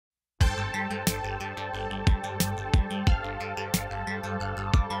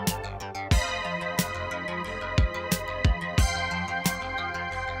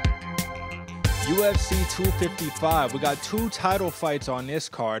UFC 255. We got two title fights on this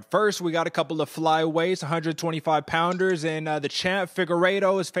card. First, we got a couple of flyweights, 125-pounders, and the champ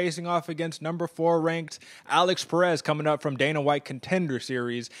Figueiredo is facing off against number 4 ranked Alex Perez coming up from Dana White Contender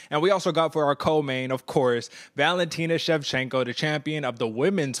Series. And we also got for our co-main, of course, Valentina Shevchenko, the champion of the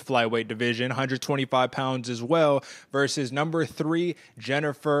women's flyweight division, 125 pounds as well, versus number 3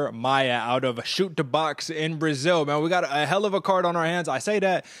 Jennifer Maia out of Shoot to Box in Brazil. Man, we got a hell of a card on our hands. I say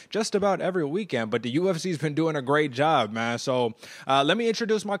that just about every weekend, but the UFC's been doing a great job, man. So let me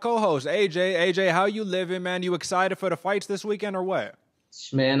introduce my co-host, AJ. AJ, how you living, man? You excited for the fights this weekend or what?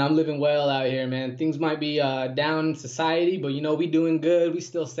 Man, I'm living well out here, man. Things might be down in society, but, you know, we doing good. We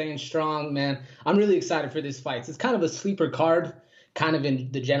still staying strong, man. I'm really excited for this fight. It's kind of a sleeper card, kind of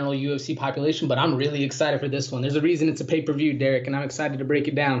in the general UFC population, but I'm really excited for this one. There's a reason it's a pay-per-view, Derick, and I'm excited to break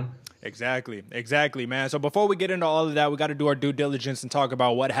it down. Exactly, man. So before we get into all of that, we got to do our due diligence and talk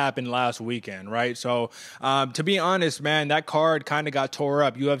about what happened last weekend, right? So to be honest, man, that card kind of got tore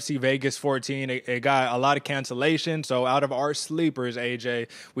up. UFC Vegas 14, it got a lot of cancellation. So out of our sleepers, AJ,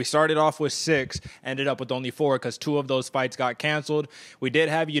 we started off with 6, ended up with only 4 because 2 of those fights got canceled. We did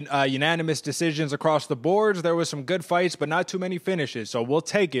have unanimous decisions across the boards. There was some good fights, but not too many finishes. So we'll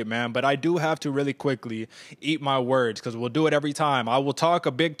take it, man. But I do have to really quickly eat my words because we'll do it every time. I will talk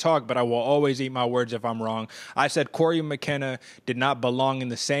a big talk, but I will always eat my words if I'm wrong. I said Corey McKenna did not belong in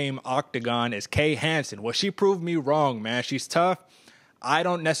the same octagon as Kay Hansen. Well, she proved me wrong, man. She's tough. I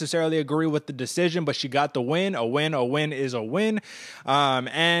don't necessarily agree with the decision, but she got the win. A win is a win.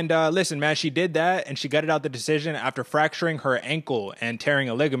 Listen, man, she did that, and she got it out the decision after fracturing her ankle and tearing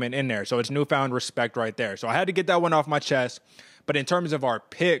a ligament in there. So it's newfound respect right there. So I had to get that one off my chest. But in terms of our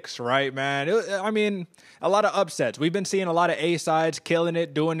picks, right, man, a lot of upsets. We've been seeing a lot of A-sides killing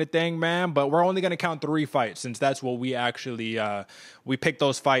it, doing the thing, man, but we're only going to count 3 fights since that's what we actually, we picked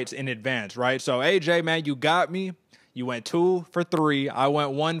those fights in advance, right? So, AJ, man, you got me. You went 2 for 3. I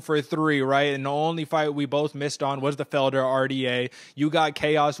went 1 for 3, right? And the only fight we both missed on was the Felder RDA. You got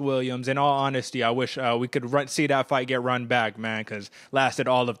Chaos Williams. In all honesty, I wish we could see that fight get run back, man, because lasted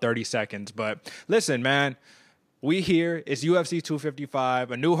all of 30 seconds. But listen, man. We here, it's UFC 255,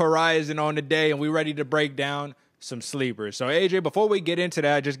 a new horizon on the day, and we ready to break down some sleepers. So, AJ, before we get into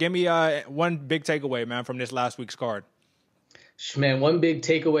that, just give me one big takeaway, man, from this last week's card. Man, one big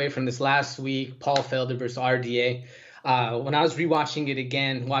takeaway from this last week, Paul Felder versus RDA. When I was rewatching it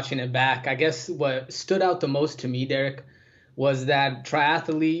again, watching it back, I guess what stood out the most to me, Derick, was that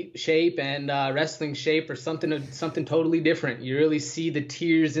triathlete shape and wrestling shape are something totally different. You really see the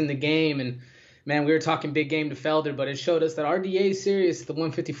tears in the game, and man, we were talking big game to Felder, but it showed us that RDA is serious at the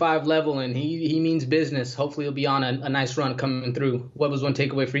 155 level, and he means business. Hopefully he'll be on a nice run coming through. What was one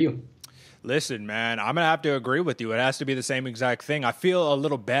takeaway for you? Listen, man, I'm going to have to agree with you. It has to be the same exact thing. I feel a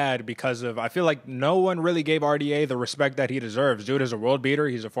little bad because I feel like no one really gave RDA the respect that he deserves. Dude is a world beater.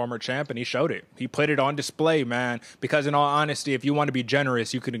 He's a former champ, and he showed it. He put it on display, man, because in all honesty, if you want to be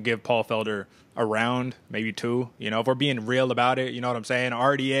generous, you could give Paul Felder a round, maybe 2, you know, if we're being real about it, you know what I'm saying?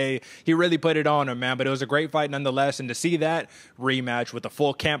 RDA, he really put it on him, man, but it was a great fight nonetheless, and to see that rematch with a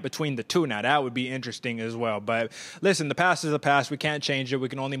full camp between the two, now that would be interesting as well. But listen, the past is the past. We can't change it. We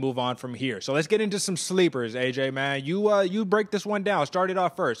can only move on from here. So let's get into some sleepers, AJ, man. You break this one down. Start it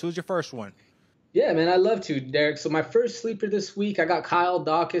off first. Who's your first one? Yeah, man, I'd love to, Derick. So my first sleeper this week, I got Kyle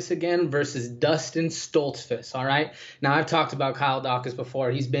Daukaus again versus Dustin Stoltzfus. All right. Now I've talked about Kyle Daukaus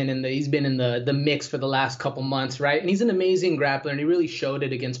before. He's been in the mix for the last couple months, right? And he's an amazing grappler, and he really showed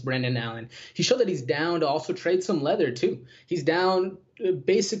it against Brendan Allen. He showed that he's down to also trade some leather too. He's down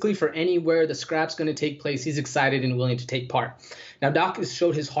basically for anywhere the scrap's going to take place. He's excited and willing to take part. Now Daukaus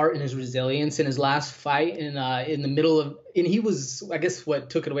showed his heart and his resilience in his last fight in the middle of, and he was, I guess what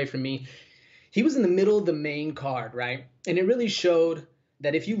took it away from me, he was in the middle of the main card, right? And it really showed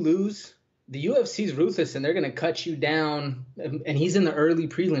that if you lose, the UFC's ruthless and they're going to cut you down. And he's in the early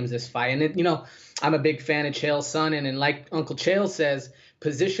prelims this fight. And, you know, I'm a big fan of Chael Sonnen. And like Uncle Chael says,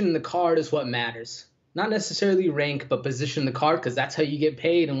 position in the card is what matters. Not necessarily rank, but position in the card, because that's how you get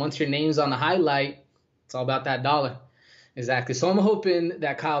paid. And once your name's on the highlight, it's all about that dollar. Exactly. So I'm hoping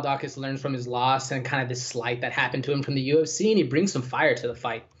that Kyle Daukaus learns from his loss and kind of this slight that happened to him from the UFC, and he brings some fire to the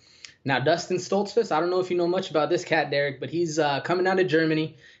fight. Now, Dustin Stoltzfus, I don't know if you know much about this cat, Derick, but he's coming out of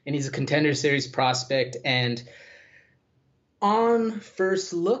Germany, and he's a Contender Series prospect. And on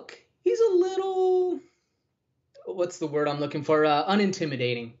first look, he's a little, what's the word I'm looking for?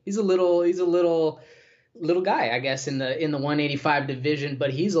 Unintimidating. He's a little guy, I guess, in the 185 division, but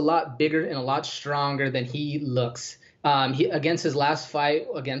he's a lot bigger and a lot stronger than he looks. Against his last fight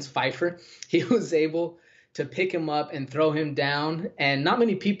against Pfeiffer, he was able to pick him up and throw him down. And not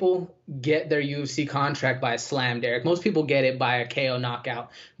many people get their UFC contract by a slam, Derick. Most people get it by a KO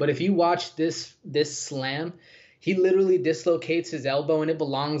knockout. But if you watch this slam, he literally dislocates his elbow, and it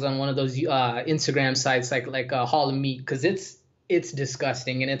belongs on one of those Instagram sites like Hall of Meat, because it's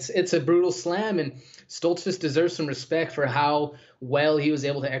disgusting, and it's a brutal slam. And Stoltzfus deserves some respect for how well he was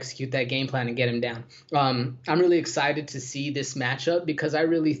able to execute that game plan and get him down. I'm really excited to see this matchup, because I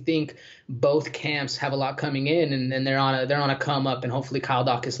really think both camps have a lot coming in, and they're on a come up, and hopefully Kyle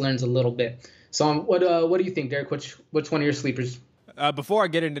Daukaus learns a little bit. So what do you think, Derick? Which one of your sleepers? Before I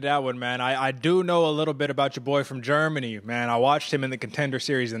get into that one, man, I do know a little bit about your boy from Germany, man. I watched him in the Contender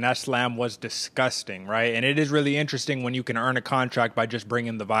Series, and that slam was disgusting, right? And it is really interesting when you can earn a contract by just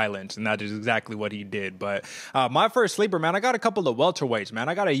bringing the violence, and that is exactly what he did. But my first sleeper, man, I got a couple of welterweights, man.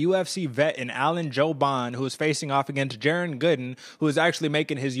 I got a UFC vet in Alan Jouban, who is facing off against Jaron Gooden, who is actually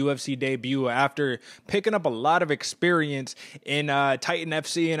making his UFC debut after picking up a lot of experience in Titan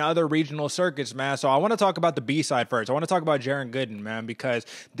FC and other regional circuits, man. So I want to talk about the B side first. I want to talk about Jaron Gooden, man, because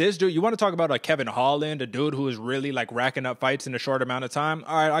this dude, you want to talk about like Kevin Holland, a dude who is really like racking up fights in a short amount of time.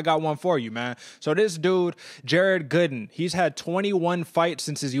 All right, I got one for you, man. So this dude, Jaron Gooden, he's had 21 fights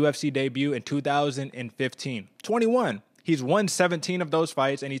since his UFC debut in 2015. 21. He's won 17 of those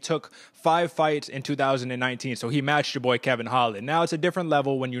fights, and he took 5 fights in 2019. So he matched your boy Kevin Holland. Now, it's a different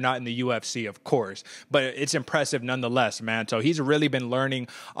level when you're not in the UFC, of course, but it's impressive nonetheless, man. So he's really been learning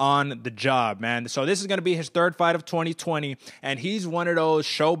on the job, man. So this is going to be his third fight of 2020, and he's one of those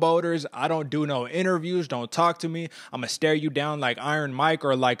showboaters. I don't do no interviews. Don't talk to me. I'm going to stare you down like Iron Mike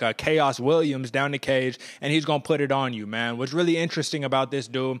or like a Chaos Williams down the cage, and he's going to put it on you, man. What's really interesting about this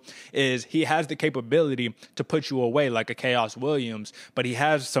dude is he has the capability to put you away like a Chaos Williams, but he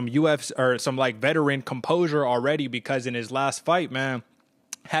has some UFC or some like veteran composure already, because in his last fight, man,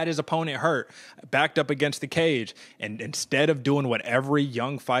 had his opponent hurt, backed up against the cage, and instead of doing what every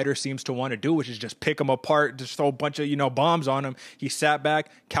young fighter seems to want to do, which is just pick him apart, just throw a bunch of, bombs on him, he sat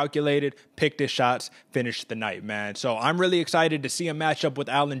back, calculated, picked his shots, finished the night, man. So I'm really excited to see him match up with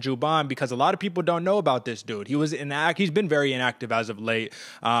Alan Jouban, because a lot of people don't know about this dude. He's been very inactive as of late.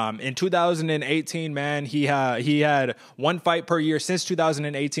 In 2018, man, he had one fight per year since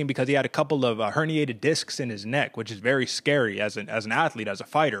 2018, because he had a couple of herniated discs in his neck, which is very scary as an athlete, as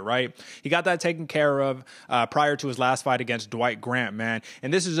a fighter, right? He got that taken care of prior to his last fight against Dwight Grant, man.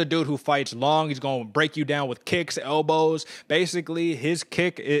 And this is a dude who fights long. He's going to break you down with kicks, elbows. Basically, his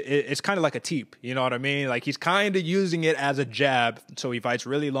kick, it's kind of like a teep. You know what I mean? Like, he's kind of using it as a jab. So he fights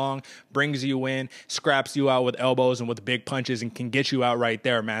really long, brings you in, scraps you out with elbows and with big punches, and can get you out right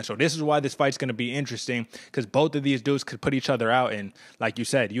there, man. So this is why this fight's going to be interesting, because both of these dudes could put each other out. And like you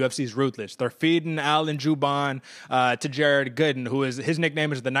said, UFC's ruthless. They're feeding Alan Jouban to Jaron Gooden, who is, his nickname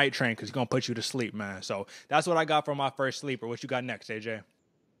is the Night Train, because he's going to put you to sleep, man. So that's what I got for my first sleeper. What you got next, AJ?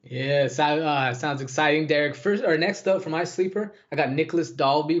 Yeah, sounds exciting, Derick. Next up for my sleeper, I got Nicholas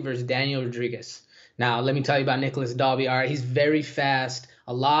Dalby versus Daniel Rodriguez. Now, let me tell you about Nicholas Dalby. All right, he's very fast,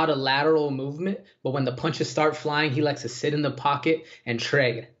 a lot of lateral movement, but when the punches start flying, he likes to sit in the pocket and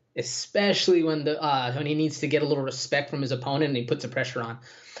trade, especially when he needs to get a little respect from his opponent and he puts the pressure on.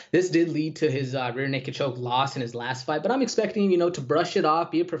 This did lead to his rear naked choke loss in his last fight, but I'm expecting him, to brush it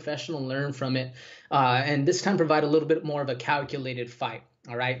off, be a professional, learn from it, and this time provide a little bit more of a calculated fight.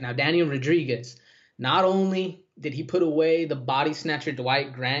 All right, now Daniel Rodriguez, not only did he put away the body snatcher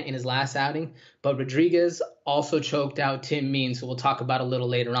Dwight Grant in his last outing, but Rodriguez also choked out Tim Means, who we'll talk about a little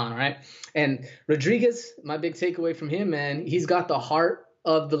later on, all right? And Rodriguez, my big takeaway from him, man, he's got the heart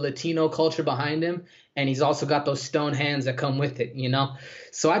of the Latino culture behind him, and he's also got those stone hands that come with it,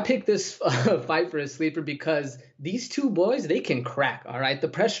 So I picked this fight for a sleeper because these two boys, they can crack, all right? The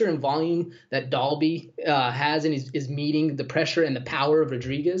pressure and volume that Dalby has and is meeting the pressure and the power of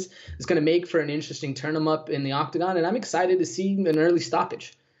Rodriguez is going to make for an interesting turn 'em up in the octagon, and I'm excited to see an early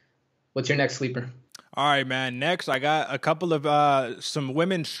stoppage. What's your next sleeper? All right, man. Next, I got a couple of some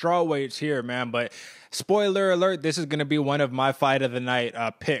women's strawweights here, man, but spoiler alert, this is going to be one of my fight of the night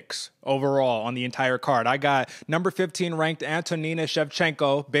picks overall on the entire card. I got number 15 ranked Antonina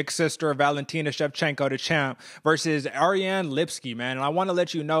Shevchenko, big sister of Valentina Shevchenko, the champ, versus Ariane Lipski, man. And I want to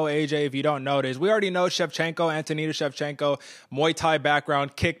let you know, AJ, if you don't know this, we already know Shevchenko, Antonina Shevchenko, Muay Thai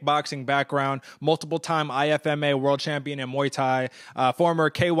background, kickboxing background, multiple-time IFMA world champion in Muay Thai, former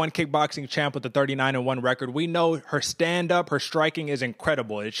K1 kickboxing champ with a 39-1 record. We know her stand-up, her striking is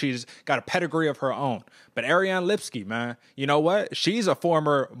incredible. She's got a pedigree of her own. alone. But Ariane Lipski, man, you know what? She's a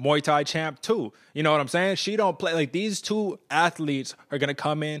former Muay Thai champ too. You know what I'm saying? She don't play. Like, these two athletes are going to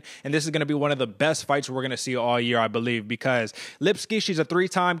come in, and this is going to be one of the best fights we're going to see all year, I believe, because Lipski, she's a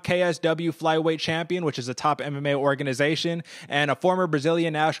 3-time KSW Flyweight champion, which is a top MMA organization, and a former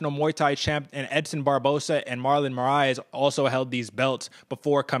Brazilian national Muay Thai champ, and Edson Barbosa and Marlon Moraes also held these belts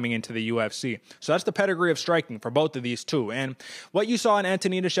before coming into the UFC. So that's the pedigree of striking for both of these two. And what you saw in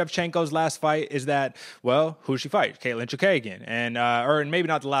Valentina Shevchenko's last fight is that, well, who she fight? Caitlin Chukagian. And, or maybe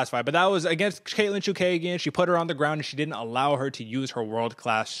not the last fight, but that was against Caitlin Chukagian. She put her on the ground and she didn't allow her to use her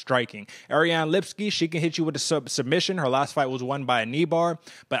world-class striking. Ariane Lipski, she can hit you with a submission. Her last fight was won by a knee bar,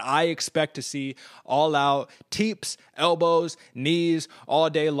 but I expect to see all-out teeps, elbows, knees all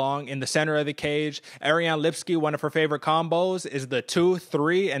day long in the center of the cage. Ariane Lipski, one of her favorite combos is the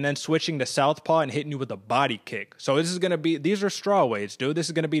 2-3 and then switching to southpaw and hitting you with a body kick. So this is going to be, these are straw weights, dude. This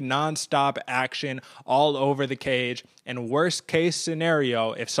is going to be non-stop action all over the cage. And worst case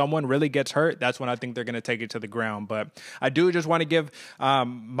scenario, if someone really gets hurt, that's when I think they're going to take it to the ground. But I do just want to give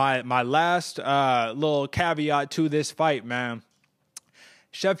my last little caveat to this fight, man.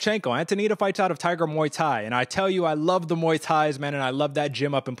 Shevchenko, Antonita fights out of Tiger Muay Thai, and I tell you, I love the Muay Thais, man, and I love that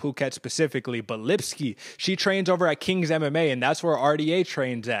gym up in Phuket specifically, but Lipski, she trains over at King's MMA, and that's where RDA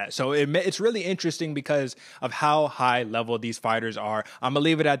trains at, so it's really interesting because of how high level these fighters are. I'm going to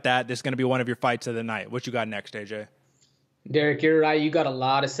leave it at that. This is going to be one of your fights of the night. What you got next, AJ? Derick, you're right. You got a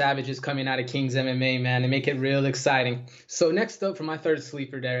lot of savages coming out of King's MMA, man, and make it real exciting. So next up for my third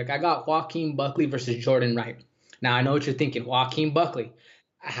sleeper, Derick, I got Joaquin Buckley versus Jordan Wright. Now, I know what you're thinking. Joaquin Buckley.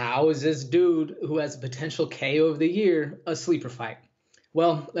 How is this dude who has a potential KO of the year a sleeper fight?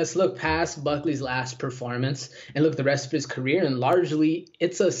 Well, let's look past Buckley's last performance and look at the rest of his career, and largely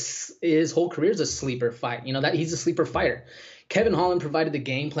his whole career is a sleeper fight. You know, that he's a sleeper fighter. Kevin Holland provided the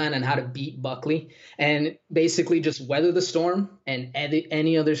game plan on how to beat Buckley and basically just weather the storm, and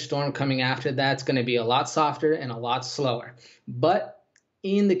any other storm coming after that's going to be a lot softer and a lot slower. But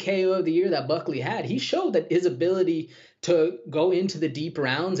in the KO of the year that Buckley had, he showed that his ability to go into the deep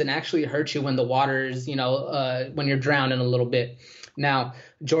rounds and actually hurt you when the water's, when you're drowning a little bit. Now,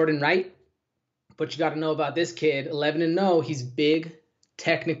 Jordan Wright, what you got to know about this kid, 11-0, he's big,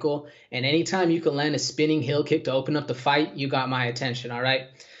 technical, and anytime you can land a spinning heel kick to open up the fight, you got my attention, all right?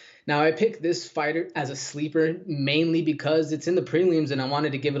 Now, I picked this fighter as a sleeper mainly because it's in the prelims and I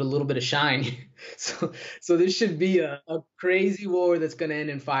wanted to give it a little bit of shine. So this should be a crazy war that's going to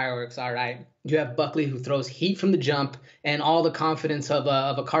end in fireworks, all right? You have Buckley, who throws heat from the jump and all the confidence of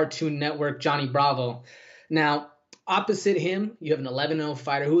a Cartoon Network Johnny Bravo. Now, opposite him, you have an 11-0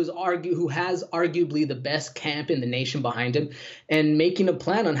 fighter who has arguably the best camp in the nation behind him and making a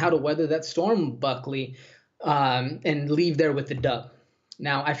plan on how to weather that storm, Buckley, and leave there with the dub.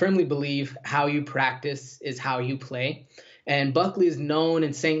 Now, I firmly believe how you practice is how you play. And Buckley is known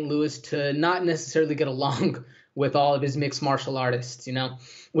in St. Louis to not necessarily get along with all of his mixed martial artists,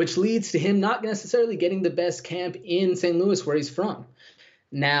 which leads to him not necessarily getting the best camp in St. Louis where he's from.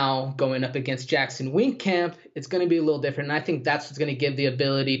 Now, going up against Jackson Wink camp, it's going to be a little different. And I think that's what's going to give the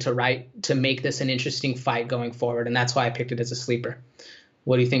ability to make this an interesting fight going forward. And that's why I picked it as a sleeper.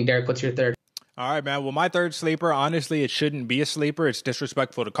 What do you think, Derick? What's your third? All right, man. Well, my third sleeper, honestly, it shouldn't be a sleeper. It's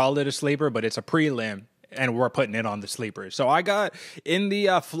disrespectful to call it a sleeper, but it's a prelim, and we're putting it on the sleepers. So I got in the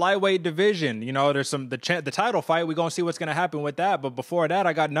flyweight division, there's the title fight. We're going to see what's going to happen with that. But before that,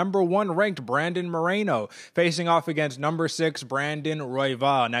 I got number 1 ranked Brandon Moreno facing off against number 6 Brandon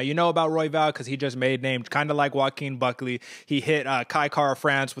Royval. Now, you know about Royval because he just made names, kind of like Joaquin Buckley. He hit Kai Kara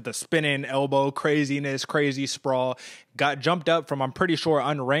France with a spinning elbow, craziness, crazy sprawl. Got jumped up from, I'm pretty sure,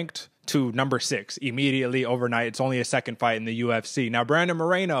 unranked to number 6 immediately overnight. It's only a second fight in the UFC. Now, Brandon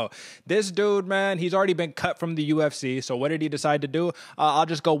Moreno, this dude, man, he's already been cut from the UFC. So what did he decide to do? I'll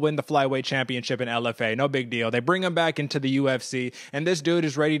just go win the flyweight championship in LFA. No big deal. They bring him back into the UFC, and this dude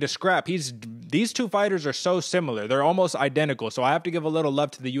is ready to scrap. These two fighters are so similar. They're almost identical. So I have to give a little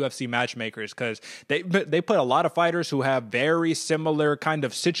love to the UFC matchmakers because they put a lot of fighters who have very similar kind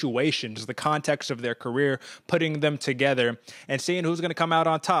of situations, the context of their career, putting them together and seeing who's going to come out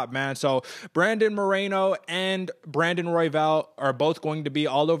on top, man. So Brandon Moreno and Brandon Royval are both going to be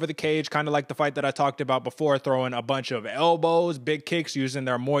all over the cage, kind of like the fight that I talked about before, throwing a bunch of elbows, big kicks, using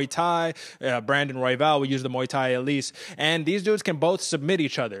their Muay Thai. Brandon Royval will use the Muay Thai at least. And these dudes can both submit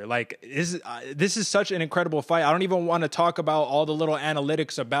each other. Like, this is such an incredible fight. I don't even want to talk about all the little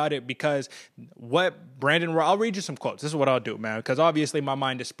analytics about it because I'll read you some quotes. This is what I'll do, man, because obviously my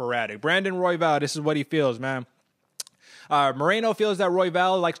mind is sporadic. Brandon Royval, this is what he feels, man. Moreno feels that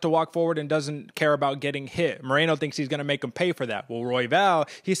Royval likes to walk forward and doesn't care about getting hit. Moreno thinks he's going to make him pay for that. Well, Royval,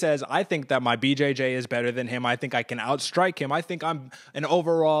 he says, I think that my BJJ is better than him. I think I can outstrike him. I think I'm an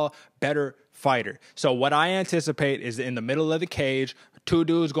overall better fighter. So what I anticipate is in the middle of the cage, two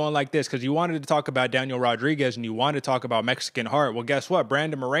dudes going like this, because you wanted to talk about Daniel Rodriguez and you wanted to talk about Mexican heart. Well, guess what?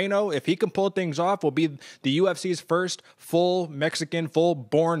 Brandon Moreno, if he can pull things off, will be the UFC's first full Mexican,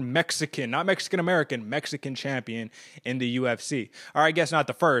 full-born Mexican, not Mexican-American, Mexican champion in the UFC. Or I guess not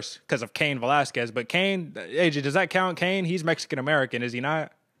the first because of Cain Velasquez, but Cain, AJ, does that count? Cain, he's Mexican-American, is he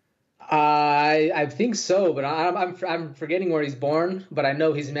not? I think so, but I'm forgetting where he's born, but I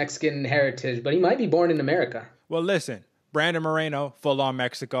know he's Mexican heritage, but he might be born in America. Well, listen. Brandon Moreno, full-on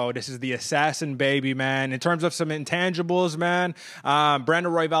Mexico. This is the assassin baby, man. In terms of some intangibles, man,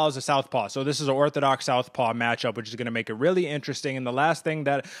 Brandon Royval is a southpaw. So this is an orthodox southpaw matchup, which is going to make it really interesting. And the last thing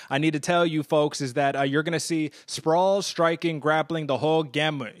that I need to tell you folks is that you're going to see sprawls, striking, grappling, the whole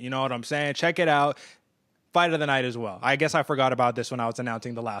gamut. You know what I'm saying? Check it out. Fight of the night as well. I guess I forgot about this when I was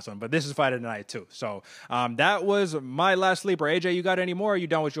announcing the last one, but this is fight of the night too. So that was my last sleeper. AJ, you got any more? Or are you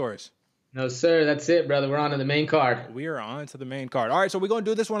done with yours? No, sir. That's it, brother. We're on to the main card. We are on to the main card. All right, so we're going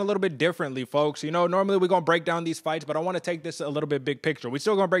to do this one a little bit differently, folks. You know, normally we're going to break down these fights, but I want to take this a little bit big picture. We're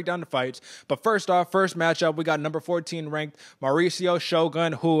still going to break down the fights. But first off, first matchup, we got number 14 ranked Mauricio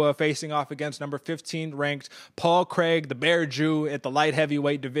Shogun Hua facing off against number 15 ranked Paul Craig, the Bear Jew, at the light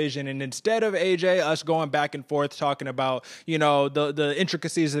heavyweight division. And instead of, AJ, us going back and forth talking about, you know, the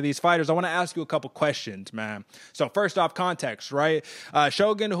intricacies of these fighters, I want to ask you a couple questions, man. So first off, context, right?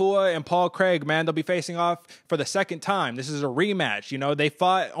 Shogun Hua and Paul Craig, man, they'll be facing off for the second time. This is a rematch. You know, they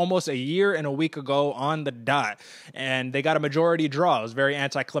fought almost a year and a week ago on the dot, and they got a majority draw. It was very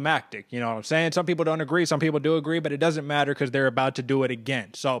anticlimactic. You know what I'm saying? Some people don't agree. Some people do agree, but it doesn't matter because they're about to do it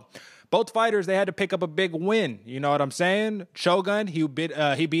again. So both fighters, they had to pick up a big win. You know what I'm saying? Shogun, he beat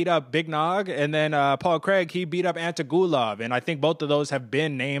up Big Nog, and then Paul Craig, he beat up Antigulov. And I think both of those have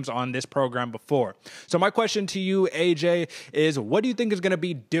been names on this program before. So my question to you, AJ, is what do you think is going to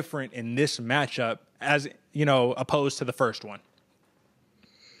be different in this matchup as, you know, opposed to the first one?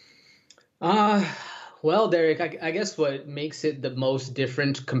 Well, Derick, I guess what makes it the most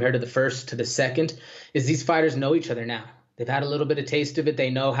different compared to the first to the second is these fighters know each other now. They've had a little bit of taste of it. They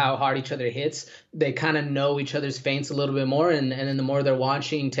know how hard each other hits. They kind of know each other's feints a little bit more. And then the more they're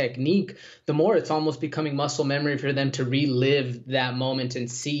watching technique, the more it's almost becoming muscle memory for them to relive that moment and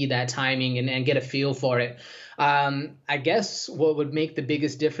see that timing and get a feel for it. I guess what would make the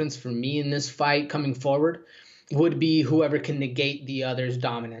biggest difference for me in this fight coming forward would be whoever can negate the other's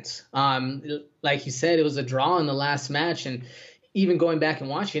dominance. Like you said, it was a draw in the last match. And even going back and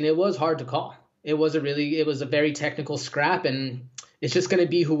watching, it was hard to call. It was a very technical scrap, and it's just going to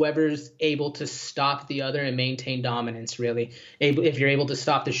be whoever's able to stop the other and maintain dominance, really. If you're able to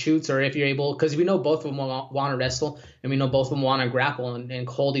stop the shoots, or if you're able, because we know both of them want to wrestle, and we know both of them want to grapple and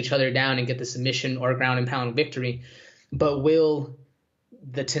hold each other down and get the submission or ground and pound victory. But will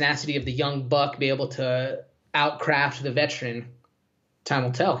the tenacity of the young buck be able to outcraft the veteran? Time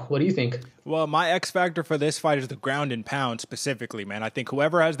will tell. What do you think? Well, my X factor for this fight is the ground and pound specifically, man. I think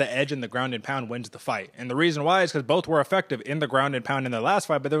whoever has the edge in the ground and pound wins the fight. And the reason why is because both were effective in the ground and pound in their last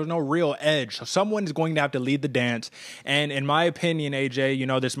fight, but there was no real edge. So someone is going to have to lead the dance. And in my opinion, AJ, you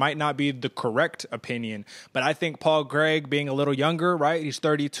know, this might not be the correct opinion, but I think Paul Craig being a little younger, right? He's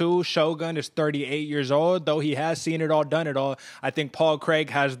 32. Shogun is 38 years old. Though he has seen it all, done it all, I think Paul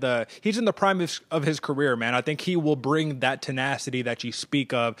Craig he's in the prime of his career, man. I think he will bring that tenacity that you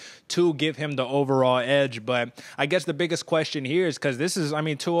speak of to give him the overall edge. But I guess the biggest question here is because this is,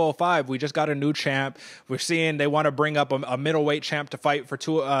 205. We just got a new champ. We're seeing they want to bring up a middleweight champ to fight for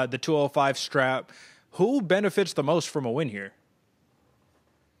the 205 strap. Who benefits the most from a win here?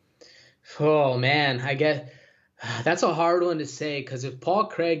 Oh, man, I guess that's a hard one to say, because if Paul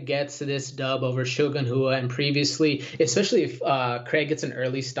Craig gets this dub over Shogun Hua, and previously, especially if Craig gets an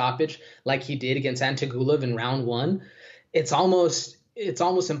early stoppage like he did against Antigulov in round one, it's almost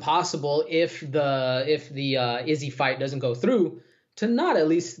impossible if the Izzy fight doesn't go through to not at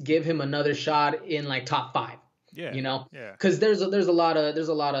least give him another shot in like top 5. Yeah, you know, yeah. Because there's a lot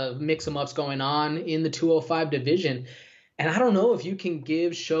of mix 'em ups going on in the 205 division, and I don't know if you can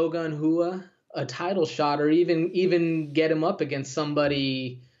give Shogun Hua a title shot or even get him up against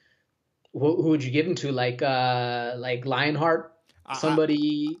somebody. Who would you give him to? Like Lionheart?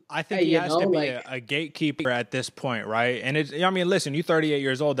 somebody. I think Hey, he has to be like a gatekeeper at this point, right? And I mean, listen, you're 38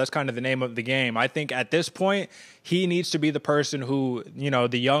 years old. That's kind of the name of the game. I think at this point, he needs to be the person who,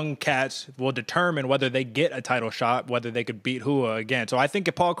 the young cats will determine whether they get a title shot, whether they could beat Hua again. So I think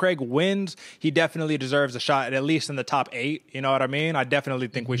if Paul Craig wins, he definitely deserves a shot, at least in the top 8. You know what I mean? I definitely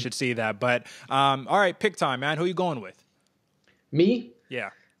think we should see that. But all right, pick time, man. Who you going with? Me? Yeah.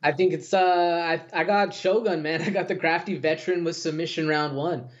 I think it's I got Shogun, man. I got the crafty veteran with submission round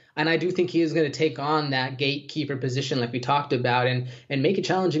 1. And I do think he is going to take on that gatekeeper position like we talked about and make it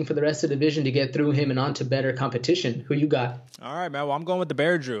challenging for the rest of the division to get through him and onto better competition. Who you got? All right, man. Well, I'm going with the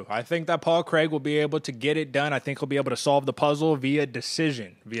Bear Drew. I think that Paul Craig will be able to get it done. I think he'll be able to solve the puzzle via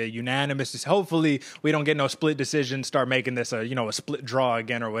decision, via unanimous. Hopefully, we don't get no split decision, start making this a split draw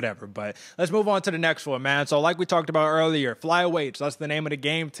again or whatever. But let's move on to the next one, man. So like we talked about earlier, flyweights, that's the name of the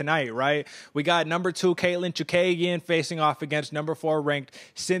game tonight, right? We got number 2, Katlyn Chookagian, facing off against number 4 ranked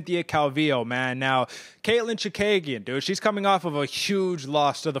Cynthia Calvillo, man. Now, Katlyn Chookagian, dude, she's coming off of a huge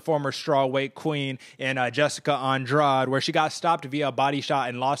loss to the former strawweight queen in Jessica Andrade, where she got stopped via a body shot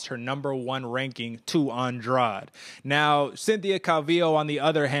and lost her number 1 ranking to Andrade. Now, Cynthia Calvillo, on the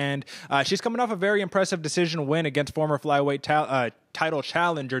other hand, she's coming off a very impressive decision win against former flyweight title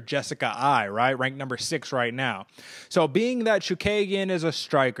challenger Jessica Ai, right? Ranked number 6 right now. So being that Chookagian is a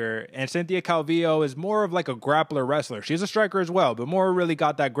striker and Cynthia Calvillo is more of like a grappler wrestler, she's a striker as well, but more really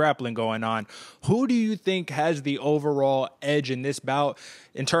got that grappling going on. Who do you think has the overall edge in this bout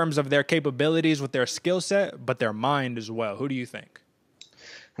in terms of their capabilities with their skill set, but their mind as well? Who do you think?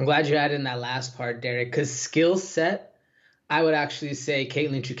 I'm glad you added in that last part, Derick, because skill set, I would actually say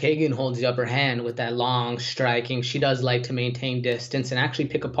Katlyn Chookagian holds the upper hand with that long striking. She does like to maintain distance and actually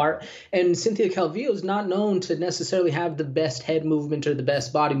pick apart. And Cynthia Calvillo is not known to necessarily have the best head movement or the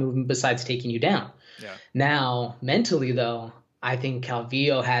best body movement besides taking you down. Yeah. Now, mentally, though, I think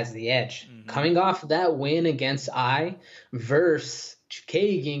Calvillo has the edge. Coming off that win against Ai versus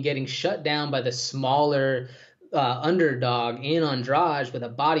Chookagian getting shut down by the smaller underdog in Andrade with a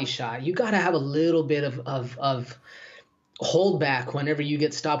body shot, you got to have a little bit of hold back whenever you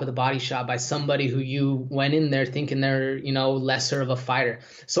get stopped with a body shot by somebody who you went in there thinking they're, lesser of a fighter.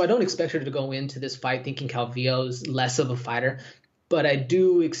 So I don't expect her to go into this fight thinking Calvillo's less of a fighter, but I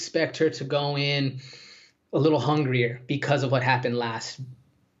do expect her to go in a little hungrier because of what happened last.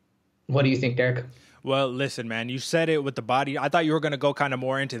 What do you think, Derick? Well, listen, man, you said it with the body. I thought you were going to go kind of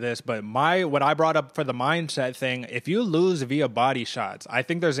more into this, but what I brought up for the mindset thing, if you lose via body shots, I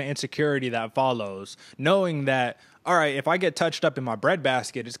think there's an insecurity that follows, knowing that, all right, if I get touched up in my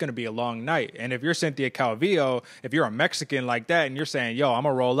breadbasket, it's going to be a long night. And if you're Cynthia Calvillo, if you're a Mexican like that and you're saying, yo, I'm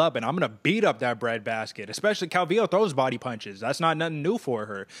going to roll up and I'm going to beat up that breadbasket, especially Calvillo throws body punches. That's not nothing new for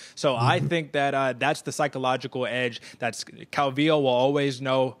her. So I think that that's the psychological edge. That's Calvillo will always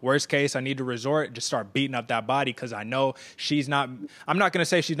know, worst case, I need to resort, just start beating up that body because I know she's not, I'm not going to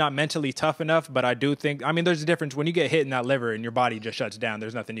say she's not mentally tough enough, but I do think, there's a difference when you get hit in that liver and your body just shuts down.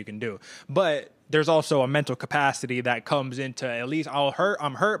 There's nothing you can do. But there's also a mental capacity that comes into, at least I'm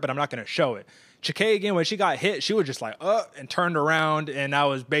hurt, but I'm not going to show it. Chookagian, when she got hit, she was just like, and turned around, and that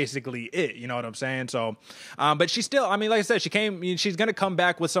was basically it. You know what I'm saying? So, but she still, like I said, she's going to come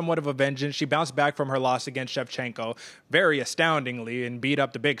back with somewhat of a vengeance. She bounced back from her loss against Shevchenko very astoundingly and beat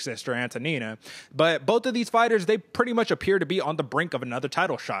up the big sister, Antonina. But both of these fighters, they pretty much appear to be on the brink of another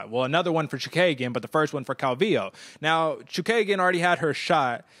title shot. Well, another one for Chookagian, but the first one for Calvillo. Now, Chookagian already had her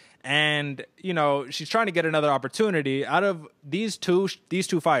shot. And, she's trying to get another opportunity. Out of these two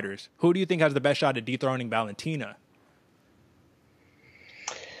fighters, who do you think has the best shot at dethroning Valentina?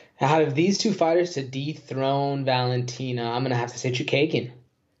 Out of these two fighters to dethrone Valentina, I'm going to have to say Chookagian.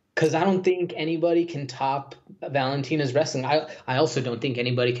 Because I don't think anybody can top Valentina's wrestling. I also don't think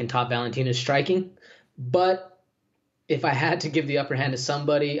anybody can top Valentina's striking. But if I had to give the upper hand to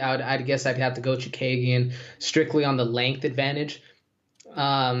somebody, I'd guess I'd have to go Chookagian strictly on the length advantage.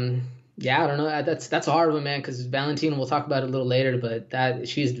 Yeah, I don't know. That's a hard one, man, because Valentina, we'll talk about it a little later, but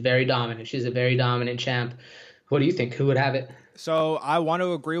she's very dominant. She's a very dominant champ. What do you think? Who would have it? So I want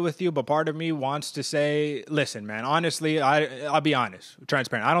to agree with you, but part of me wants to say, listen, man, honestly, I'll be honest,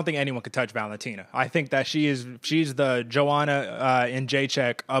 transparent. I don't think anyone could touch Valentina. I think that she's the Joanna and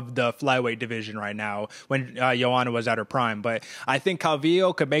Jacek of the flyweight division right now when Joanna was at her prime. But I think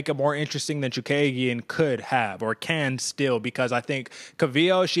Calvillo could make it more interesting than Chookagian could have or can still, because I think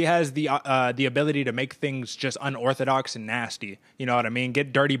Calvillo, she has the ability to make things just unorthodox and nasty. You know what I mean?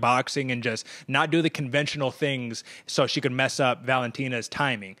 Get dirty boxing and just not do the conventional things so she could mess up Valentina's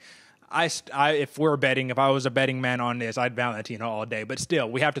timing. if I was a betting man on this, I'd Valentina all day. But still,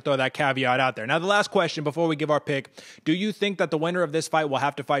 we have to throw that caveat out there. Now, the last question before we give our pick: do you think that the winner of this fight will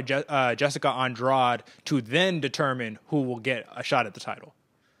have to fight Jessica Andrade to then determine who will get a shot at the title?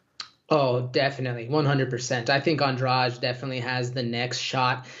 Oh, definitely. 100%. I think Andrade definitely has the next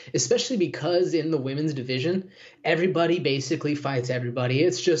shot, especially because in the women's division, everybody basically fights everybody.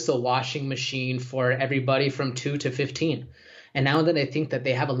 It's just a washing machine for everybody from 2 to 15. And now that I think that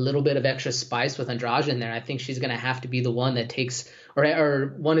they have a little bit of extra spice with Andrade in there, I think she's going to have to be the one that takes,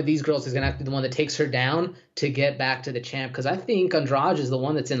 or one of these girls is going to have to be the one that takes her down to get back to the champ. Because I think Andrade is the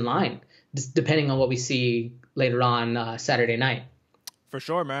one that's in line, depending on what we see later on Saturday night. For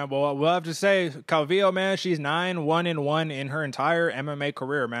sure, man. Well, we'll have to say, Calvillo, man, she's 9-1-1 in her entire MMA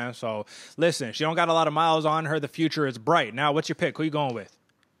career, man. So, listen, she don't got a lot of miles on her. The future is bright. Now, what's your pick? Who you going with?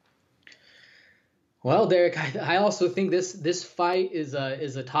 Well, Derick, I also think this fight is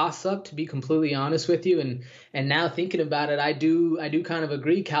a toss-up, to be completely honest with you. And now thinking about it, I do kind of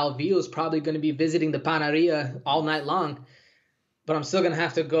agree. Calvillo is probably going to be visiting the Panaria all night long. But I'm still going to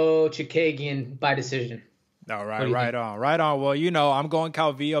have to go Chikagian by decision. All right, right on. Well, I'm going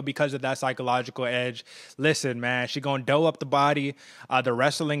Calvillo because of that psychological edge. Listen, man, she going to dough up the body. The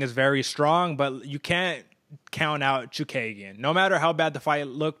wrestling is very strong, but you can't count out Chookagian. No matter how bad the fight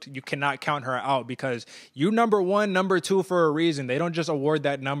looked, you cannot count her out because you number one, number two for a reason. They don't just award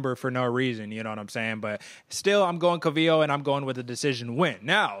that number for no reason. You know what I'm saying? But still, I'm going Calvillo, and I'm going with a decision win.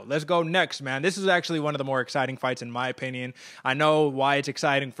 Now, let's go next, man. This is actually one of the more exciting fights in my opinion. I know why it's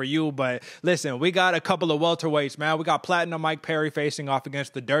exciting for you, but listen, we got a couple of welterweights, man. We got Platinum Mike Perry facing off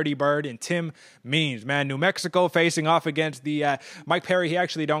against the Dirty Bird and Tim Means, man. New Mexico facing off against the Mike Perry. He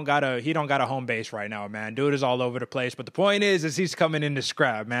actually don't got a home base right now, man. Dude is all over the place, but the point is he's coming in to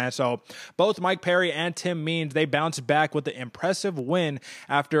scrap, man. So both Mike Perry and Tim Means, they bounced back with the impressive win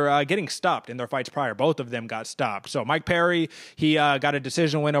after getting stopped in their fights prior. Both of them got stopped. So Mike Perry, he got a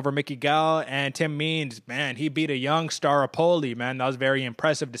decision win over Mickey Gall, and Tim Means, man, he beat a young Staropoli, man. That was very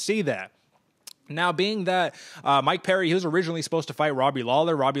impressive to see that. Now, being that Mike Perry, he was originally supposed to fight Robbie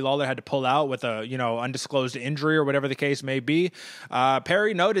Lawler. Robbie Lawler had to pull out with a, undisclosed injury or whatever the case may be.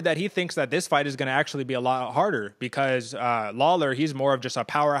 Perry noted that he thinks that this fight is going to actually be a lot harder because Lawler, he's more of just a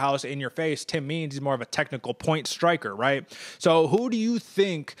powerhouse in your face. Tim Means, he's more of a technical point striker, right? So who do you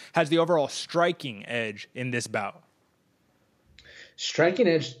think has the overall striking edge in this bout? Striking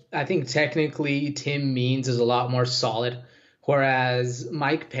edge, I think technically Tim Means is a lot more solid, whereas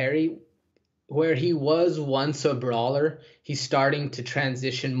Mike Perry, where he was once a brawler, he's starting to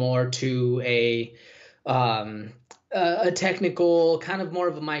transition more to a technical, kind of more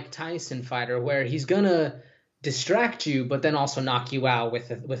of a Mike Tyson fighter, where he's gonna distract you, but then also knock you out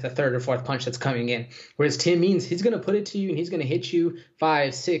with a third or fourth punch that's coming in. Whereas Tim Means, he's gonna put it to you and he's gonna hit you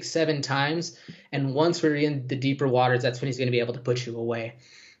 5, 6, 7 times, and once we're in the deeper waters, that's when he's gonna be able to put you away.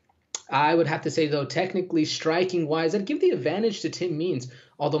 I would have to say, though, technically, striking-wise, I'd give the advantage to Tim Means,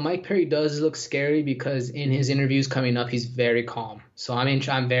 although Mike Perry does look scary because in his interviews coming up, he's very calm. So,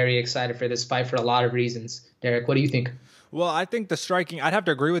 I'm very excited for this fight for a lot of reasons. Derick, what do you think? Well, I think the striking, I'd have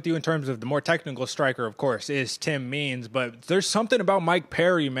to agree with you in terms of the more technical striker, of course, is Tim Means. But there's something about Mike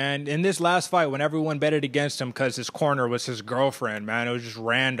Perry, man. In this last fight, when everyone betted against him because his corner was his girlfriend, man, it was just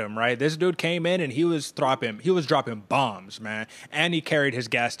random, right? This dude came in and he was dropping bombs, man. And he carried his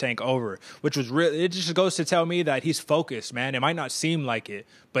gas tank over, which was really, it just goes to tell me that he's focused, man. It might not seem like it,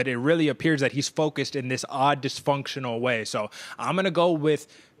 but it really appears that he's focused in this odd, dysfunctional way. So I'm going to go with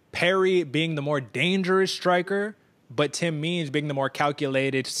Perry being the more dangerous striker, but Tim Means being the more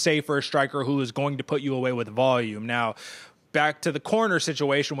calculated, safer striker who is going to put you away with volume. Now, back to the corner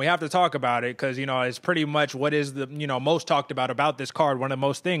situation, we have to talk about it because, it's pretty much what is the, most talked about this card, one of the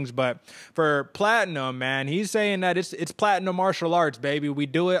most things. But for Platinum, man, he's saying that it's Platinum martial arts, baby. We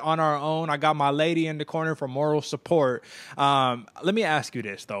do it on our own. I got my lady in the corner for moral support. Let me ask you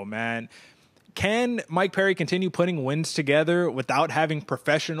this, though, man. Can Mike Perry continue putting wins together without having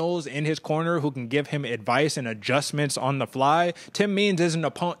professionals in his corner who can give him advice and adjustments on the fly? Tim Means isn't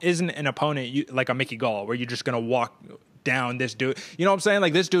an opponent like a Mickey Gall where you're just going to walk down this dude. You know what I'm saying?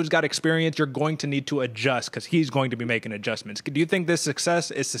 Like, this dude's got experience. You're going to need to adjust because he's going to be making adjustments. Do you think this success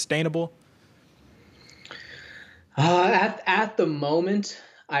is sustainable? At the moment,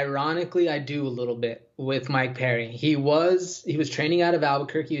 ironically, I do a little bit with Mike Perry. He was training out of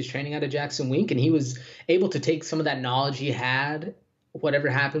Albuquerque. He was training out of Jackson Wink, and he was able to take some of that knowledge he had, whatever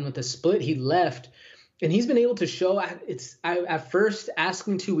happened with the split, he left. And he's been able to show I at first asked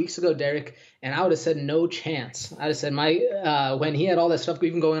me 2 weeks ago, Derick, and I would have said no chance. I'd have said when he had all that stuff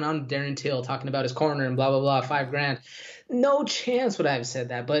even going on with Darren Till, talking about his corner and blah, blah, blah, $5,000. No chance would I have said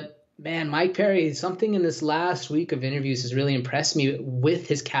that. But Man, Mike Perry, something in this last week of interviews has really impressed me with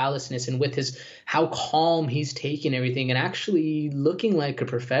his callousness and with his how calm he's taking everything and actually looking like a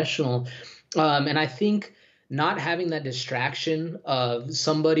professional. And I think not having that distraction of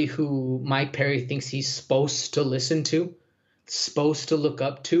somebody who Mike Perry thinks he's supposed to listen to, supposed to look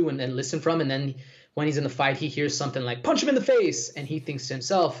up to and then listen from, and then when he's in the fight, he hears something like punch him in the face, and he thinks to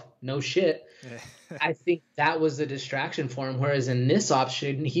himself, no shit. I think that was the distraction for him. Whereas in this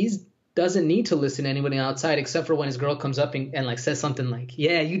option, he's doesn't need to listen to anybody outside except for when his girl comes up and like says something like,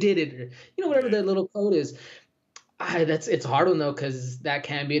 yeah, you did it, or whatever that little code is. It's a hard one though, because that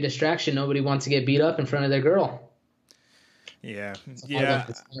can be a distraction. Nobody wants to get beat up in front of their girl. Yeah.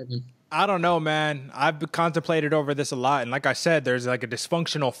 I don't know, man. I've contemplated over this a lot. And like I said, there's like a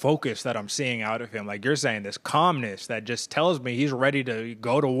dysfunctional focus that I'm seeing out of him. Like you're saying, this calmness that just tells me he's ready to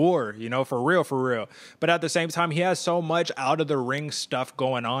go to war, for real, for real. But at the same time, he has so much out of the ring stuff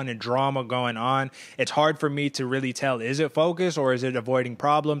going on and drama going on. It's hard for me to really tell. Is it focus or is it avoiding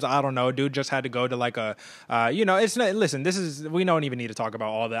problems? I don't know. Dude just had to go to like it's not, listen, we don't even need to talk about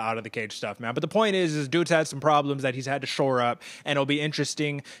all the out of the cage stuff, man. But the point is dude's had some problems that he's had to shore up, and it'll be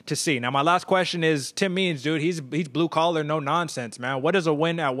interesting to see. Now, my last question is Tim Means, dude. He's blue collar, no nonsense, man. What does a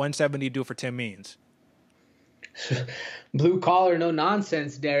win at 170 do for Tim Means? Blue collar, no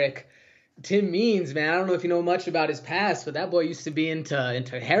nonsense, Derick. Tim Means, man, I don't know if you know much about his past, but that boy used to be into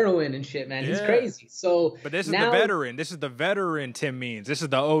heroin and shit, man. He's crazy. So, but this is the veteran. This is the veteran Tim Means. This is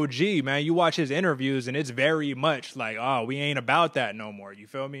the OG, man. You watch his interviews, and it's very much like, oh, we ain't about that no more. You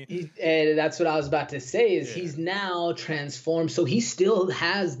feel me? And that's what I was about to say is he's now transformed. So he still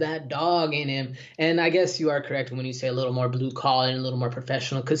has that dog in him. And I guess you are correct when you say a little more blue collar and a little more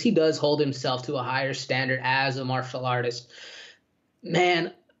professional, because he does hold himself to a higher standard as a martial artist.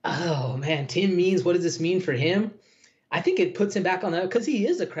 Man, oh, man, Tim Means, what does this mean for him? I think it puts him back on that because he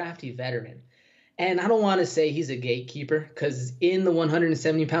is a crafty veteran. And I don't want to say he's a gatekeeper because in the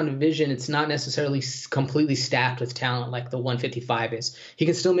 170-pound division, it's not necessarily completely stacked with talent like the 155 is. He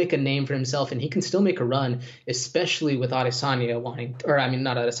can still make a name for himself, and he can still make a run, especially with Adesanya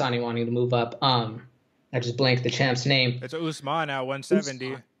not Adesanya wanting to move up. I just blanked the champ's name. It's Usman at 170.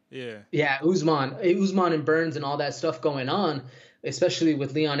 Usman. Yeah, Usman and Burns and all that stuff going on, especially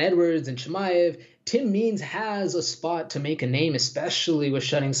with Leon Edwards and Chimaev. Tim Means has a spot to make a name, especially with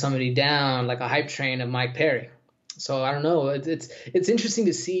shutting somebody down like a hype train of Mike Perry. So I don't know. It's interesting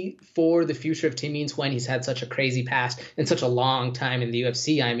to see for the future of Tim Means when he's had such a crazy past and such a long time in the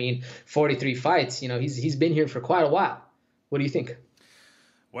UFC. I mean, 43 fights. He's been here for quite a while. What do you think?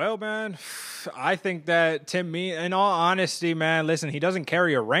 Well, man, I think that Tim Means, in all honesty, man, listen, he doesn't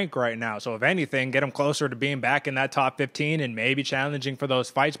carry a rank right now. So if anything, get him closer to being back in that top 15 and maybe challenging for those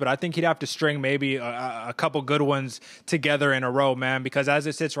fights. But I think he'd have to string maybe a couple good ones together in a row, man, because as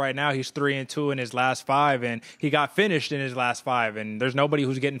it sits right now, he's 3-2 in his last 5, and he got finished in his last 5. And there's nobody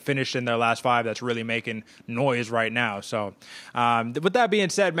who's getting finished in their last 5 that's really making noise right now. So with that being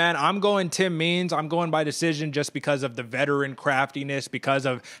said, man, I'm going Tim Means. I'm going by decision just because of the veteran craftiness, because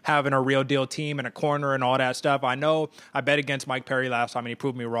of having a real deal team and a corner and all that stuff. I know I bet against Mike Perry last time and he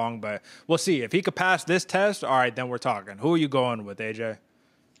proved me wrong, but we'll see. If he could pass this test, all right, then we're talking. Who are you going with, AJ?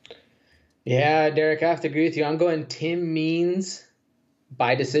 Yeah, Derick, I have to agree with you. I'm going Tim Means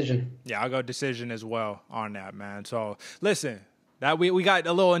by decision. Yeah, I'll go decision as well on that, man. So listen, that we got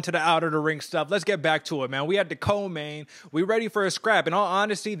a little into the out of the ring stuff. Let's get back to it, man. We had the co-main. We ready for a scrap. In all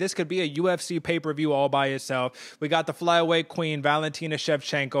honesty, this could be a UFC pay-per-view all by itself. We got the flyweight queen, Valentina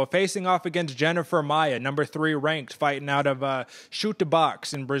Shevchenko, facing off against Jennifer Maia, number 3 ranked, fighting out of Shoot the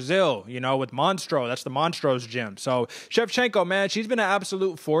Box in Brazil, with Monstro. That's the Monstro's gym. So Shevchenko, man, she's been an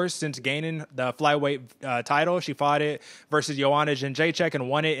absolute force since gaining the flyweight title. She fought it versus Joanna Jędrzejczyk and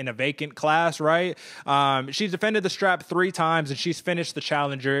won it in a vacant class, right? She's defended the strap 3 times, and she's finished the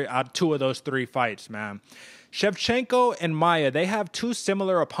challenger out of 2 of those 3 fights, man. Shevchenko and Maia, they have 2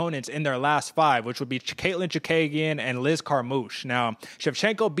 similar opponents in their last 5, which would be Caitlin Chookagian and Liz Carmouche. Now,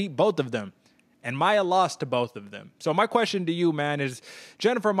 Shevchenko beat both of them, and Maia lost to both of them. So my question to you, man, is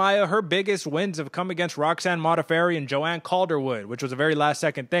Jennifer Maia, her biggest wins have come against Roxanne Modafferi and Joanne Calderwood, which was a very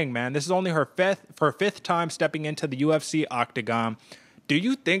last-second thing, man. This is only her fifth time stepping into the UFC octagon. Do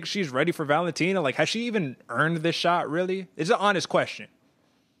you think she's ready for Valentina? Like, has she even earned this shot, really? It's an honest question.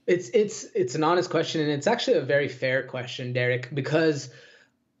 It's an honest question, and it's actually a very fair question, Derick, because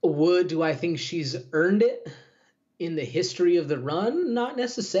do I think she's earned it in the history of the run? Not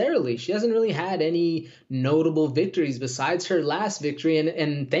necessarily. She hasn't really had any notable victories besides her last victory,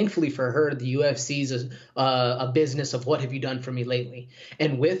 and thankfully for her, the UFC's a business of what have you done for me lately.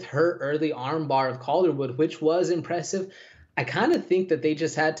 And with her early armbar of Calderwood, which was impressive, I kind of think that they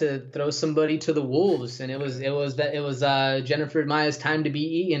just had to throw somebody to the wolves, and it was Jennifer Maia's time to be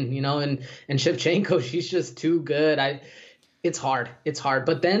eaten, you know, and Shevchenko, she's just too good. It's hard,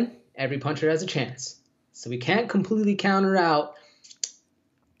 but then every puncher has a chance, so we can't completely counter out.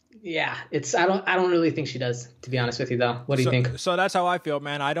 Yeah, I don't really think she does, to be honest with you, though. What do you think? So that's how I feel,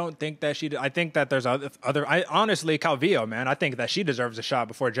 man. I don't think that I think that there's honestly, Calvillo, man, I think that she deserves a shot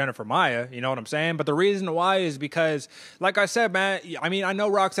before Jennifer Maia. You know what I'm saying? But the reason why is because, like I said, man, I mean, I know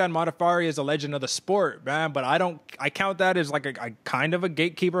Roxanne Modafferi is a legend of the sport, man, but I count that as like a kind of a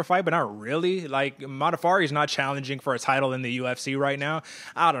gatekeeper fight, but not really. Like, Modafferi is not challenging for a title in the UFC right now.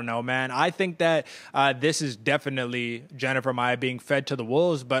 I don't know, man. I think that this is definitely Jennifer Maia being fed to the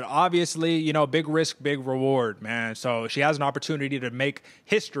wolves, but obviously, you know, big risk, big reward, man. So she has an opportunity to make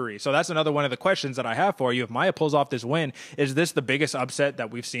history. So that's another one of the questions that I have for you. If Maia pulls off this win, is this the biggest upset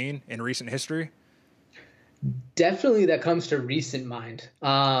that we've seen in recent history? Definitely that comes to recent mind.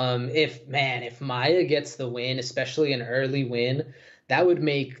 If Maia gets the win, especially an early win, that would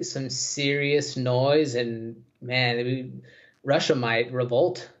make some serious noise, and man, Russia might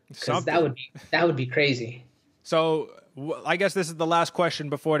revolt, because that would be crazy. So I guess this is the last question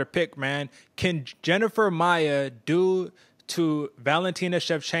before the pick, man. Can Jennifer Maia do to Valentina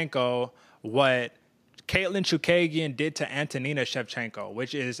Shevchenko what Caitlin Chukagian did to Antonina Shevchenko,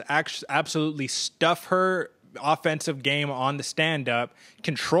 which is absolutely stuff her offensive game on the stand-up,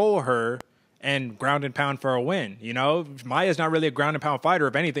 control her, and ground and pound for a win? You know, Maia's not really a ground and pound fighter.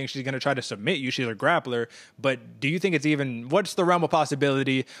 If anything, she's going to try to submit you. She's a grappler. But do you think it's even, what's the realm of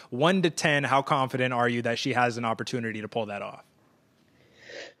possibility? 1 to 10, how confident are you that she has an opportunity to pull that off?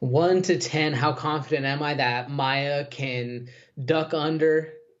 1 to 10, how confident am I that Maia can duck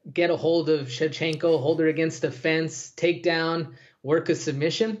under, get a hold of Shevchenko, hold her against the fence, take down, work a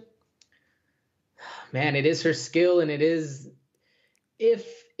submission? Man, it is her skill, and it is,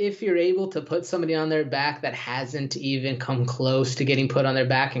 if you're able to put somebody on their back that hasn't even come close to getting put on their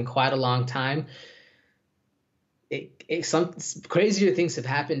back in quite a long time, some crazier things have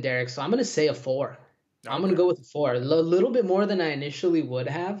happened, Derick. So I'm going to say a 4. I'm going to go with a 4. A little bit more than I initially would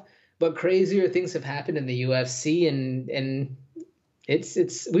have, but crazier things have happened in the UFC, and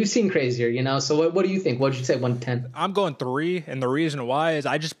it's we've seen crazier, you know. So what do you think? What did you say, 1 to 10? I'm going 3, and the reason why is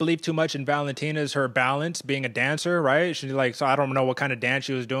I just believe too much in Valentina's her balance, being a dancer, right? She so I don't know what kind of dance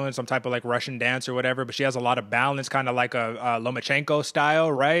she was doing, some type of like Russian dance or whatever, but she has a lot of balance, kind of like a Lomachenko style,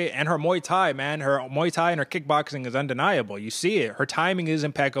 right? And her Muay Thai, man, her Muay Thai and her kickboxing is undeniable. You see it. Her timing is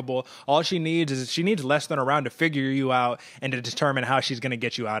impeccable. All she needs less than a round to figure you out and to determine how she's going to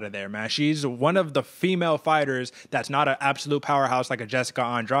get you out of there, man. She's one of the female fighters that's not an absolute powerhouse like a Jessica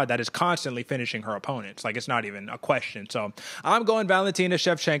Andrade that is constantly finishing her opponents. Like, it's not even a question. So I'm going Valentina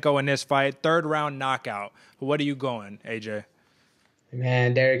Shevchenko in this fight. 3rd round knockout. What are you going, AJ?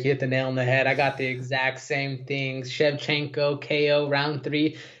 Man, Derick, you hit the nail on the head. I got the exact same things. Shevchenko, KO, round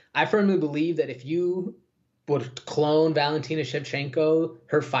 3. I firmly believe that if you would clone Valentina Shevchenko,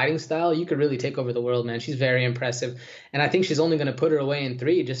 her fighting style, you could really take over the world, man. She's very impressive. And I think she's only going to put her away in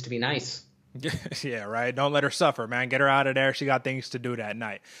 3 just to be nice. Yeah, right. Don't let her suffer, man. Get her out of there. She got things to do that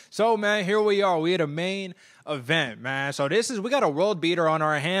night. So, man, here we are. We had a main event, man. So we got a world beater on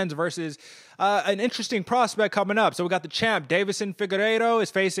our hands versus an interesting prospect coming up. So we got the champ, Deiveson Figueiredo, is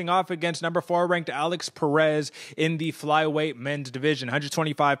facing off against number 4 ranked Alex Perez in the flyweight men's division,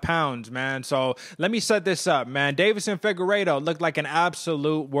 125 pounds, man. So let me set this up, man. Deiveson Figueiredo looked like an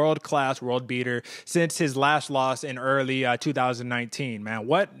absolute world-class world beater since his last loss in early 2019, man.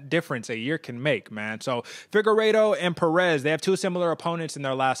 What difference a year can make, man. So Figueiredo and Perez, they have 2 similar opponents in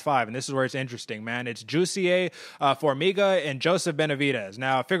their last 5, and this is where it's interesting, man. It's Jussier Formiga and Joseph Benavidez.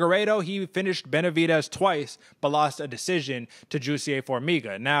 Now, Figueiredo, he finished Benavidez twice, but lost a decision to Jussier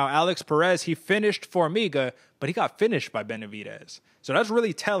Formiga. Now, Alex Perez, he finished Formiga, but he got finished by Benavidez. So that's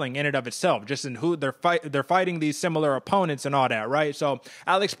really telling in and of itself, just in who they're fighting these similar opponents and all that, right? So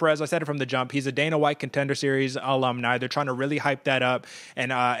Alex Perez, I said it from the jump, he's a Dana White Contender Series alumni. They're trying to really hype that up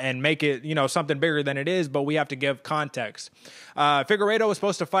and make it, you know, something bigger than it is, but we have to give context. Figueiredo was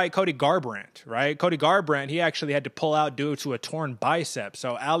supposed to fight Cody Garbrandt, right? Cody Garbrandt, he actually had to pull out due to a torn bicep.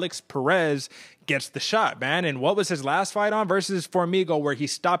 So Alex Perez gets the shot, man. And what was his last fight on? Versus Formiga, where he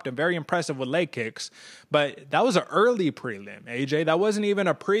stopped him. Very impressive with leg kicks. But that was an early prelim, AJ. That wasn't even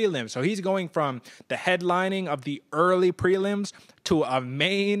a prelim. So he's going from the headlining of the early prelims to a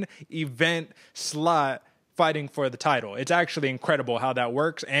main event slot fighting for the title. It's actually incredible how that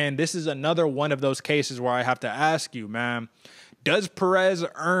works. And this is another one of those cases where I have to ask you, man, does Perez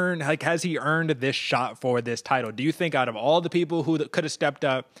has he earned this shot for this title? Do you think out of all the people who could have stepped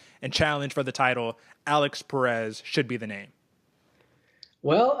up and challenged for the title, Alex Perez should be the name?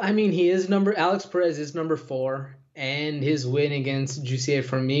 Well, I mean, Alex Perez is number 4, and his win against Jussier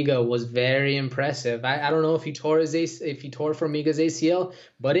Formiga was very impressive. I don't know if he tore if he tore Formiga's ACL,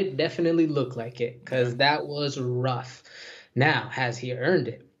 but it definitely looked like it Yeah. because that was rough. Now, has he earned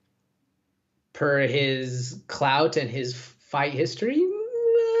it? Per his clout and his fight history,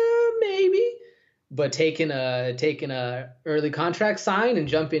 maybe. But taking a early contract sign and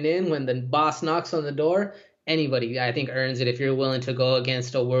jumping in when the boss knocks on the door, anybody I think earns it if you're willing to go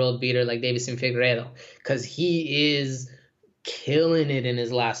against a world beater like Deiveson Figueiredo, because he is killing it in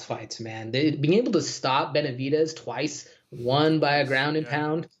his last fights, man. Being able to stop Benavidez twice, one by a ground and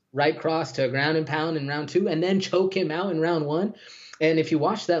pound, right cross to a ground and pound in round 2, and then choke him out in round 1. And if you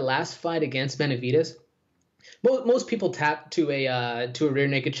watch that last fight against Benavidez, most people tap to a rear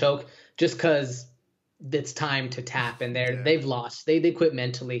naked choke just because it's time to tap, and they've lost. They quit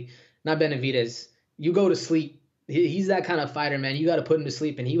mentally. Not Benavidez. You go to sleep. He's that kind of fighter, man. You got to put him to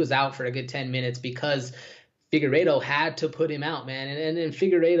sleep, and he was out for a good 10 minutes because Figueiredo had to put him out, man. And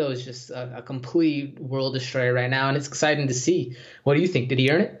Figueiredo is just a complete world destroyer right now, and it's exciting to see. What do you think? Did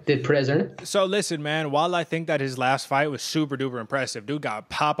he earn it? Did Perez earn it? So listen, man, while I think that his last fight was super duper impressive, dude got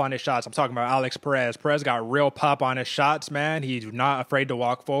pop on his shots. I'm talking about Alex Perez. Perez got real pop on his shots, man. He's not afraid to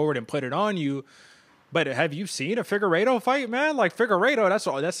walk forward and put it on you. But have you seen a Figueiredo fight, man? Like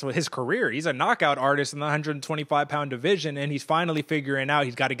Figueiredo, that's his career. He's a knockout artist in the 125-pound division, and he's finally figuring out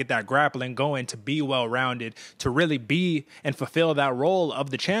he's got to get that grappling going to be well-rounded, to really be and fulfill that role of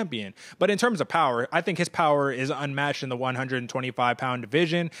the champion. But in terms of power, I think his power is unmatched in the 125-pound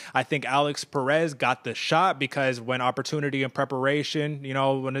division. I think Alex Perez got the shot because when opportunity and preparation, you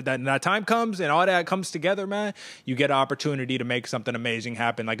know, when that time comes and all that comes together, man, you get an opportunity to make something amazing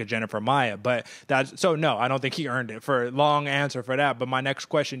happen like a Jennifer Maia. But so no, I don't think he earned it. For a long answer for that. But my next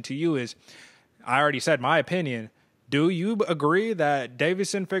question to you is, I already said my opinion. Do you agree that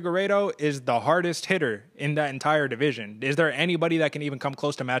Deiveson Figueiredo is the hardest hitter in that entire division? Is there anybody that can even come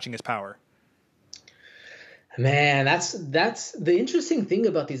close to matching his power? Man, that's the interesting thing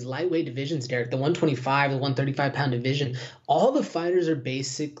about these lightweight divisions, Derek. The 125, the 135-pound division, all the fighters are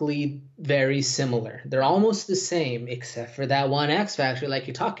basically very similar. They're almost the same, except for that one X factor, like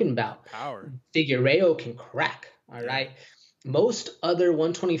you're talking about. Power. Figueiredo can crack. All right. Most other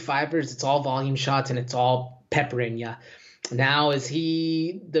 125ers, it's all volume shots and it's all peppering you. Now, is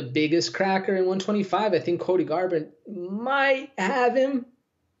he the biggest cracker in 125? I think Cody Garbrandt might have him,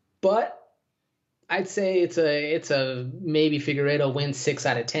 but I'd say it's a maybe Figueiredo wins 6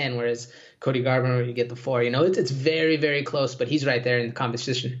 out of 10, whereas Cody Garbrandt would get the 4. You know, it's very, very close, but he's right there in the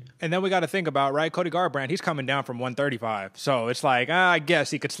competition. And then we got to think about, right, Cody Garbrandt, he's coming down from 135. So it's like, I guess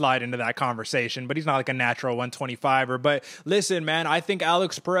he could slide into that conversation, but he's not like a natural 125er. But listen, man, I think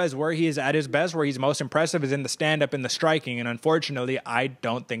Alex Perez, where he is at his best, where he's most impressive, is in the stand-up and the striking. And unfortunately, I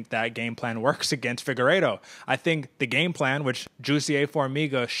don't think that game plan works against Figueiredo. I think the game plan, which Jussier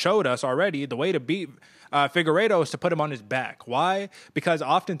Formiga showed us already, the way to beat Figueiredo is to put him on his back. Why? Because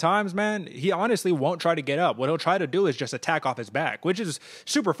oftentimes, man, he honestly won't try to get up. What he'll try to do is just attack off his back, which is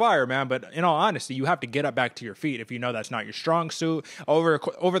super fire, man. But in all honesty, you have to get up back to your feet if you know that's not your strong suit. Over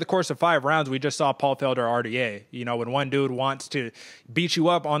the course of 5 rounds, we just saw Paul Felder RDA. You know, when one dude wants to beat you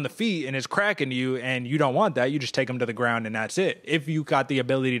up on the feet and is cracking you and you don't want that, you just take him to the ground and that's it. If you got the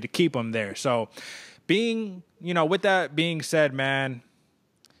ability to keep him there. So with that being said, man,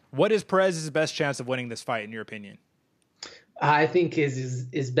 what is Perez's best chance of winning this fight, in your opinion? I think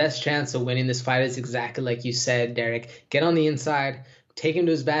his best chance of winning this fight is exactly like you said, Derek. Get on the inside, take him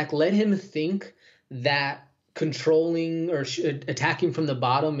to his back, let him think that controlling or attacking from the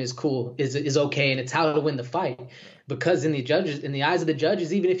bottom is cool, is okay, and it's how to win the fight. Because in the eyes of the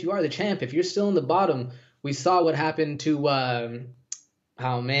judges, even if you are the champ, if you're still in the bottom, we saw what happened to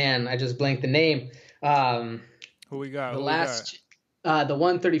oh man, I just blanked the name. Who we got? The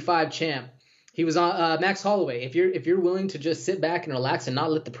 135 champ. He was on Max Holloway. If you're willing to just sit back and relax and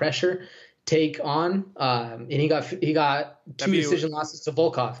not let the pressure take on, and he got 2 decision losses to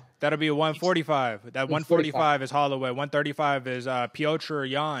Volkov. That'll be a 145. That 145 is Holloway. 135 is Piotr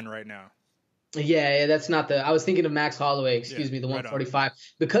Jan right now. Yeah, that's not I was thinking of Max Holloway, excuse me, the 145,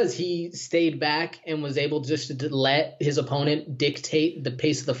 because he stayed back and was able just to let his opponent dictate the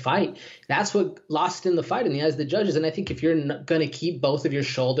pace of the fight. That's what lost in the fight in the eyes of the judges. And I think if you're going to keep both of your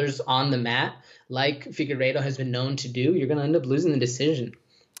shoulders on the mat, like Figueiredo has been known to do, you're going to end up losing the decision.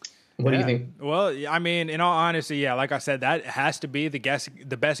 What do you think? Well, I mean, in all honesty, yeah, like I said, that has to be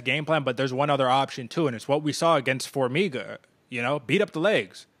the best game plan, but there's one other option too, and it's what we saw against Formiga, beat up the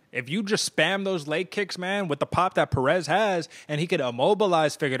legs. If you just spam those leg kicks, man, with the pop that Perez has, and he could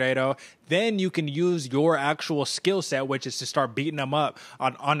immobilize Figueiredo, then you can use your actual skill set, which is to start beating him up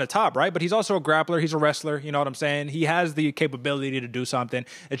on the top, right? But he's also a grappler. He's a wrestler. You know what I'm saying? He has the capability to do something.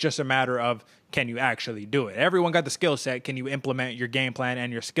 It's just a matter of, can you actually do it? Everyone got the skill set. Can you implement your game plan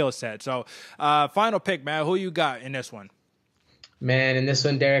and your skill set? So final pick, man. Who you got in this one? Man, in this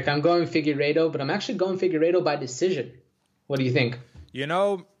one, Derick, I'm going Figueiredo, but I'm actually going Figueiredo by decision. What do you think? You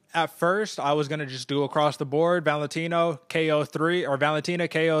know, at first, I was going to just do across the board, Valentina KO3,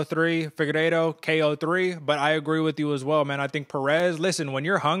 Figueiredo KO3, but I agree with you as well, man. I think Perez, listen, when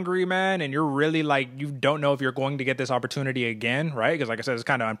you're hungry, man, and you're really like, you don't know if you're going to get this opportunity again, right? Because like I said, it's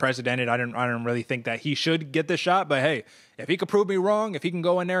kind of unprecedented. I don't really think that he should get this shot, but hey, if he could prove me wrong, if he can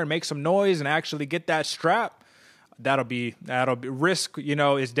go in there and make some noise and actually get that strap, that'll be risk, you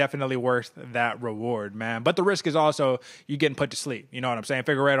know, is definitely worth that reward, man. But the risk is also you getting put to sleep. You know what I'm saying?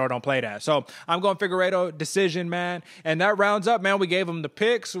 Figueiredo don't play that. So I'm going Figueiredo decision, man. And that rounds up, man. We gave him the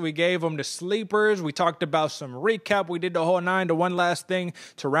picks. We gave him the sleepers. We talked about some recap. We did the whole 9. The one last thing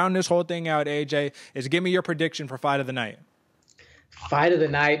to round this whole thing out, AJ, is give me your prediction for fight of the night. Fight of the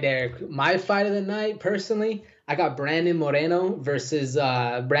night, Derick. My fight of the night, personally, I got Brandon Moreno versus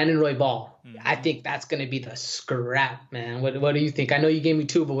Brandon Royval. I think that's going to be the scrap, man. What do you think? I know you gave me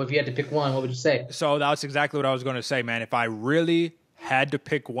 2, but if you had to pick one, what would you say? So that's exactly what I was going to say, man. If I really had to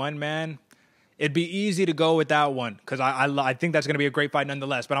pick one, man, it'd be easy to go with that one because I think that's going to be a great fight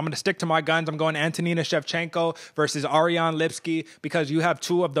nonetheless. But I'm going to stick to my guns. I'm going Valentina Shevchenko versus Ariane Lipski because you have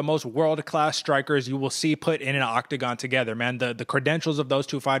 2 of the most world-class strikers you will see put in an octagon together, man. The credentials of those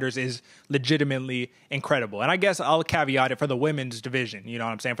 2 fighters is legitimately incredible. And I guess I'll caveat it for the women's division. You know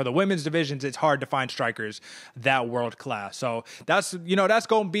what I'm saying? For the women's divisions, it's hard to find strikers that world-class. So that's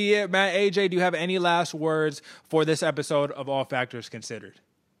going to be it, man. AJ, do you have any last words for this episode of All Factors Considered?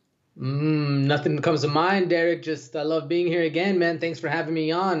 Nothing comes to mind, Derick. Just I love being here again, man. Thanks for having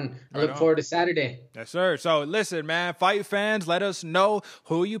me on. I look forward to Saturday. Yes, sir. So listen, man, fight fans, let us know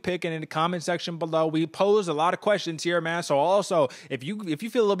who you picking in the comment section below. We pose a lot of questions here, man. So also, if you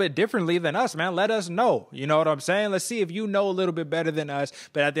feel a little bit differently than us, man, let us know. You know what I'm saying? Let's see if you know a little bit better than us.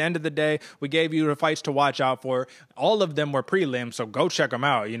 But at the end of the day, we gave you the fights to watch out for. All of them were prelims, so go check them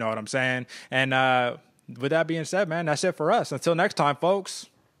out. You know what I'm saying? And with that being said, man, that's it for us. Until next time, folks.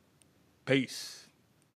 Peace.